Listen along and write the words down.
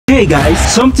Hey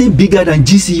guys, something bigger than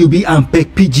GCUB and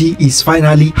PEC-G is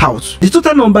finally out. The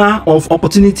total number of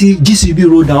opportunity GCUB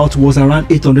rolled out was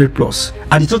around 800 plus,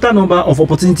 and the total number of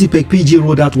opportunity PEC-G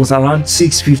rolled out was around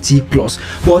 650 plus.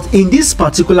 But in this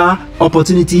particular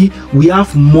opportunity, we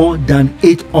have more than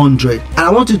 800, and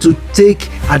I want you to take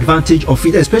advantage of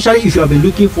it, especially if you have been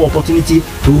looking for opportunity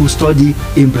to study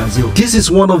in Brazil. This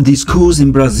is one of the schools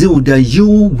in Brazil that you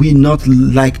will not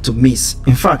like to miss.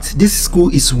 In fact, this school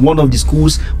is one of the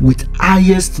schools with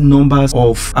highest numbers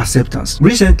of acceptance.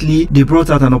 Recently, they brought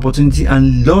out an opportunity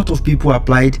and a lot of people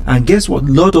applied, and guess what? A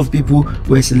lot of people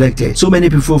were selected. So many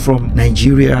people from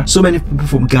Nigeria, so many people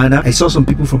from Ghana. I saw some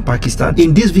people from Pakistan.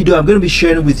 In this video, I'm going to be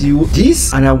sharing with you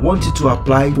this, and I want you to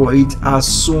apply for it as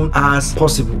soon as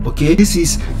possible. Okay, this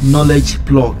is Knowledge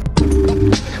Plug.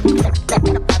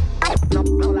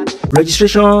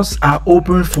 Registrations are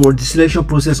open for the selection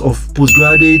process of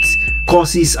postgraduate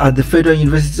courses at the Federal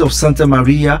University of Santa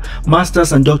Maria,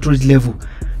 master's and doctorate level.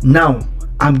 Now,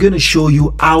 I'm going to show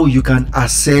you how you can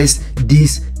access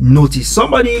this notice.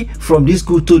 Somebody from this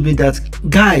school told me that,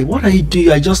 guy, what are you doing?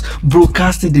 I just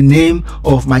broadcasting the name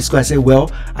of my school. I said,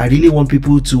 well, I really want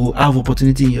people to have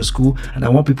opportunity in your school, and I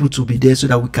want people to be there so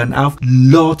that we can have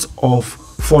lots of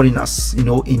foreigners, you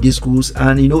know, in these schools.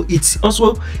 And you know, it's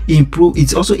also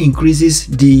increases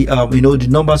the the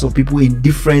numbers of people in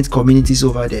different communities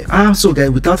over there. So guys,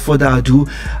 without further ado,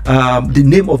 the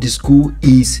name of the school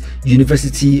is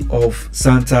University of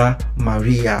Santa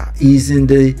Maria. Is in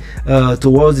the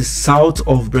towards the south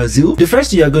of Brazil. The first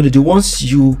thing you are going to do, once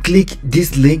you click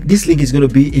this link is going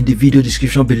to be in the video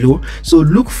description below. So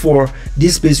look for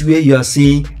this space where you are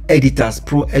seeing editors,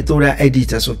 pro editorial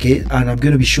editors. Okay, and I'm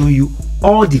going to be showing you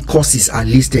all the courses are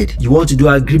listed. You want to do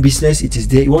agribusiness, it is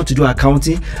there. You want to do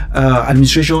accounting,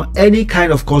 administration, any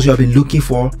kind of course you have been looking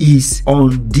for is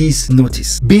on this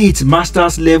notice, be it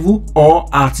master's level or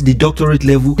at the doctorate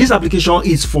level. This application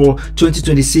is for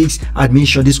 2026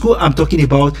 admission. The school I'm talking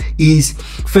about is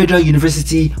Federal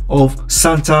University of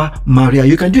Santa Maria.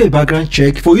 You can do a background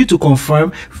check for you to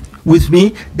confirm with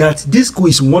me that this school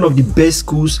is one of the best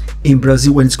schools in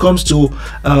Brazil when it comes to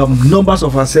numbers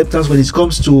of acceptance, when it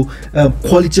comes to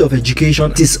quality of education.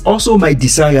 It is also my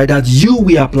desire that you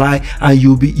will apply and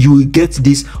you will get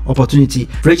this opportunity.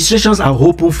 Registrations are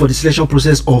open for the selection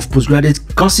process of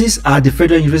postgraduate courses at the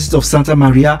Federal University of Santa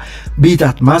Maria, be it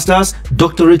at master's,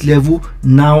 doctorate level.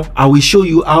 Now I will show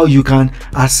you how you can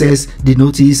access the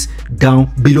notice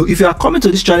down below. If you are coming to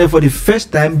this channel for the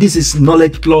first time, this is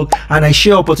Knowledge Plug, and I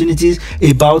share opportunities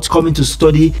about coming to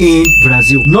study in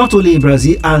Brazil, not only in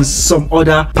Brazil and some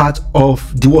other part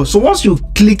of the world. So once you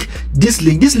click this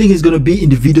link is going to be in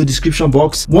the video description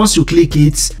box. Once you click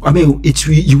it,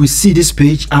 you will see this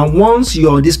page, and once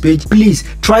you're on this page, please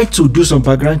try to do some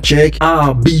background check.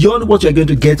 Beyond what you're going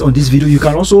to get on this video, you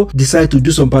can also decide to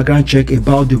do some background check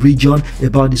about the region,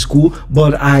 about the school.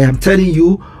 But I am telling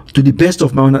you, to the best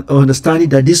of my understanding,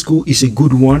 that this school is a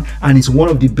good one and it's one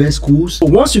of the best schools. So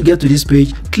once you get to this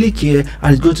page, click here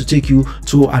and it's going to take you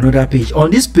to another page. On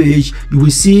this page, you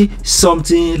will see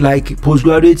something like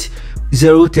postgraduate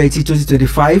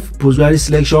 030-2025 postgraduate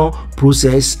selection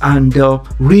process, and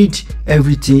read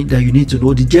everything that you need to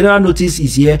know. The general notice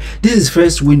is here. This is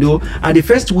first window, and the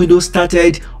first window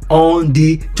started on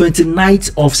the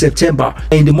 29th of September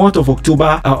in the month of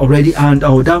October already. And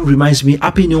that reminds me,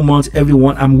 happy new month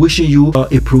everyone. I'm wishing you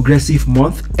a progressive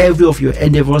month. Every of your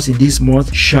endeavors in this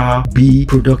month shall be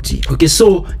productive. Okay,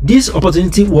 so this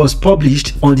opportunity was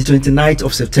published on the 29th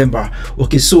of September.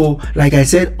 Okay, so like I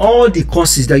said, all the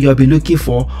courses that you have been looking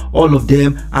for, all of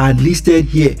them are listed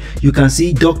here. You can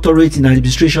see doctorate in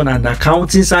administration and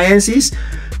accounting sciences,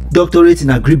 doctorate in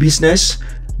agribusiness,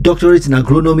 doctorate in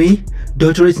agronomy,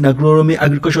 doctorate in agronomy,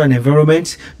 agriculture and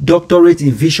environment, doctorate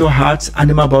in visual arts,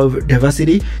 animal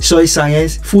biodiversity, soil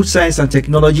science, food science and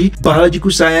technology, biological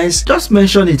science. Just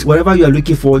mention it. Whatever you are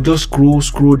looking for, just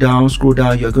scroll down.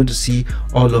 You are going to see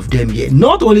all of them here.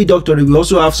 Not only doctorate, we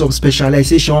also have some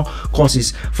specialization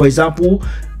courses. For example,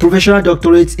 professional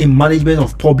doctorate in management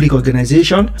of public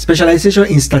organization, specialization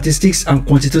in statistics and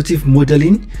quantitative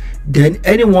modeling. Then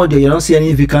anyone that you don't see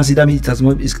any vacancy, that means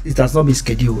it has not been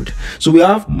scheduled. So we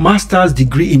have master's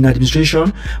degree in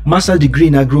administration, master's degree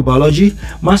in agrobiology,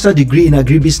 master's degree in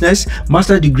agribusiness,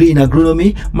 master's degree in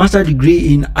agronomy, master's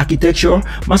degree in architecture,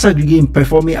 master's degree in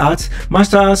performing arts,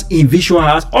 master's in visual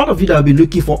arts. All of you that have been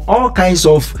looking for all kinds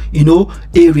of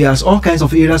areas, all kinds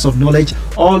of areas of knowledge,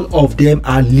 all of them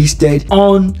are listed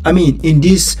on in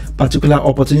this particular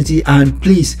opportunity. And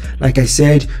please, like I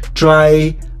said,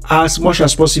 try as much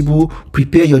as possible,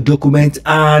 prepare your document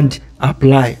and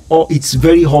apply. Or it's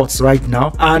very hot right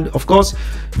now, and of course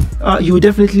you will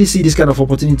definitely see this kind of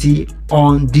opportunity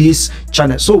on this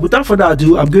channel. So without further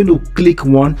ado, I'm going to click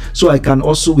one so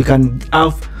we can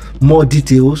have more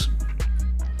details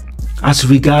as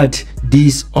regard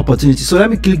this opportunity. So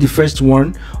let me click the first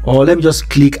one, or let me just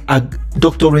click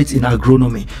doctorate in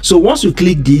agronomy. So once you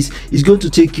click this, it's going to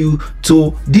take you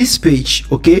to this page.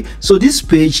 Okay, so this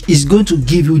page is going to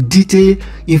give you detailed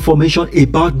information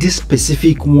about this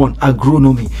specific one,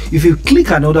 agronomy. If you click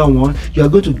another one, you are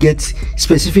going to get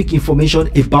specific information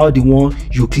about the one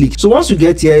you click. So once you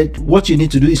get here, what you need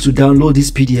to do is to download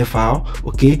this PDF file.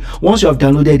 Okay, once you have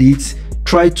downloaded it,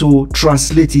 try to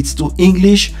translate it to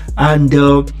English and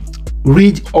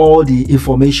read all the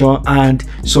information and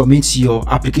submit your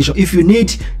application. If you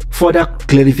need further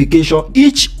clarification,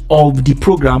 each of the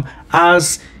program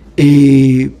has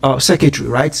a secretary,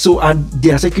 right? So, and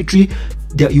their secretary,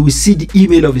 you will see the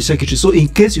email of the secretary. So in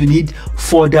case you need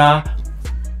further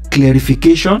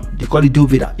clarification, they call it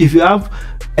Dovida. If you have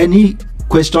any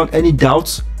question, any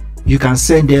doubts, you can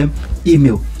send them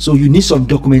email. So you need some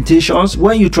documentations.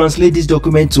 When you translate this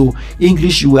document to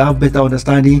English, you will have better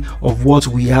understanding of what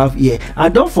we have here.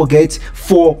 And don't forget,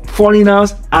 for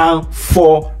foreigners and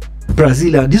for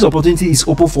Brazilians, this opportunity is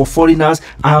open for foreigners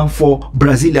and for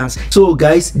Brazilians. So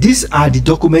guys, these are the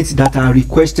documents that are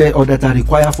requested or that are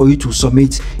required for you to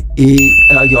submit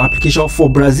your application. For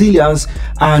Brazilians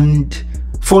and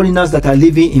foreigners that are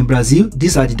living in Brazil,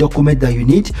 these are the documents that you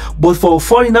need. But for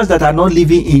foreigners that are not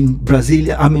living in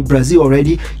Brazil, Brazil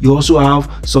already, you also have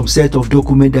some set of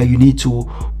documents that you need to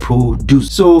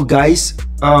produce. So guys,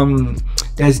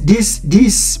 there's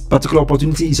this particular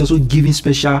opportunity is also giving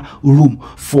special room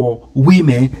for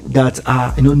women that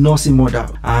are nursing mother,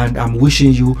 and I'm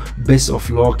wishing you best of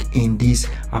luck in this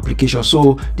application.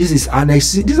 So this is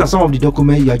annex. These are some of the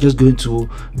documents you are just going to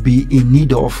be in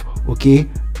need of, okay,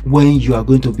 when you are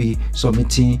going to be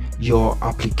submitting your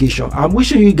application. I'm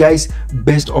wishing you guys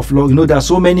best of luck. There are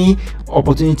so many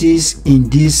opportunities in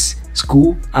this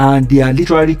school, and they are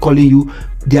literally calling you,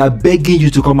 they are begging you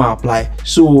to come and apply.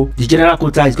 So the general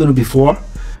quota is going to be 4.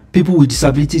 People with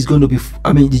disability is going to be,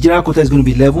 the general quota is going to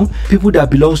be 11. People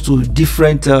that belongs to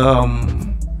different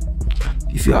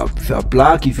if you are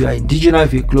black, if you are indigenous,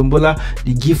 if you're Kolombola,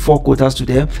 they give 4 quotas to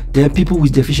them. Then people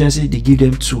with deficiency, they give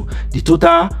them 2. The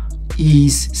total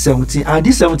is 17, and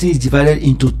this 17 is divided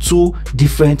into 2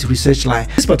 different research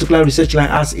lines. This particular research line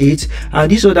has 8,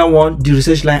 and this other one, the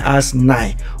research line, has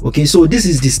 9. Okay, so this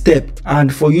is the step,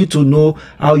 and for you to know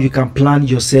how you can plan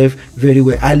yourself very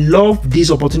well. I love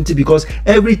this opportunity because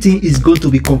everything is going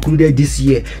to be concluded this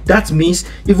year. That means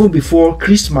even before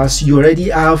Christmas, you already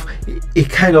have a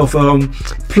kind of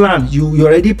plan. You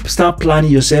already start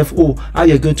planning yourself, how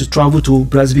you're going to travel to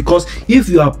Brazil, because if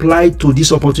you apply to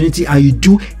this opportunity and you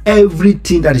do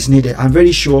everything that is needed, I'm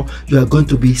very sure you are going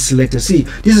to be selected. See,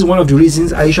 this is one of the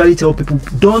reasons I usually tell people,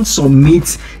 don't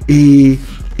submit a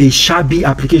shabby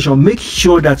application. Make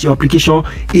sure that your application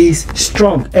is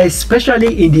strong,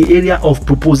 especially in the area of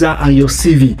proposal and your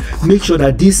CV. Make sure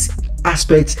that these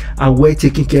aspects are well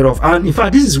taken care of. And in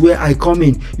fact, this is where I come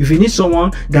in. If you need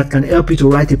someone that can help you to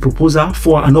write a proposal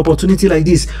for an opportunity like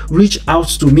this, reach out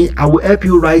to me. I will help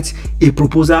you write a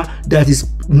proposal that is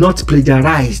not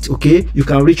plagiarized. Okay, you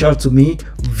can reach out to me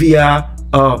via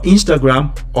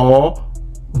Instagram or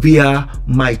via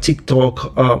my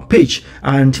TikTok page,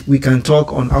 and we can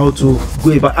talk on how to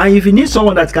go about. And if you need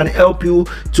someone that can help you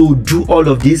to do all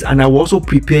of this, and I will also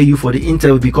prepare you for the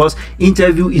interview, because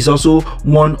interview is also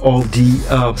one of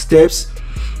the steps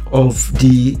of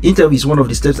the interview, is one of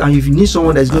the steps. And if you need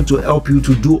someone that's going to help you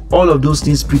to do all of those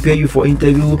things, prepare you for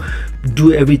interview,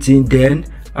 do everything, then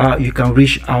you can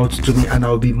reach out to me, and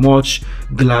I'll be much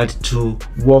glad to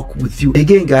work with you.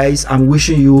 Again guys, I'm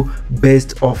wishing you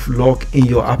best of luck in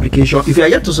your application. If you are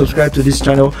yet to subscribe to this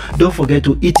channel, don't forget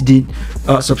to hit the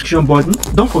subscription button.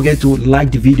 Don't forget to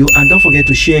like the video, and don't forget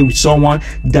to share with someone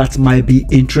that might be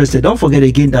interested. Don't forget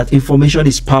again that information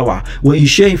is power. When you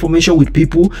share information with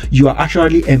people, you are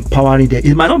actually empowering them.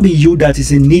 It might not be you that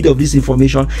is in need of this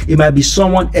information, it might be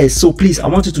someone else. So please, I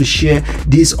want you to share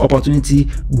this opportunity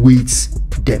with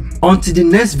them. Until the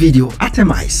next video,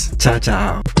 Atemize. Ciao,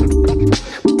 ciao.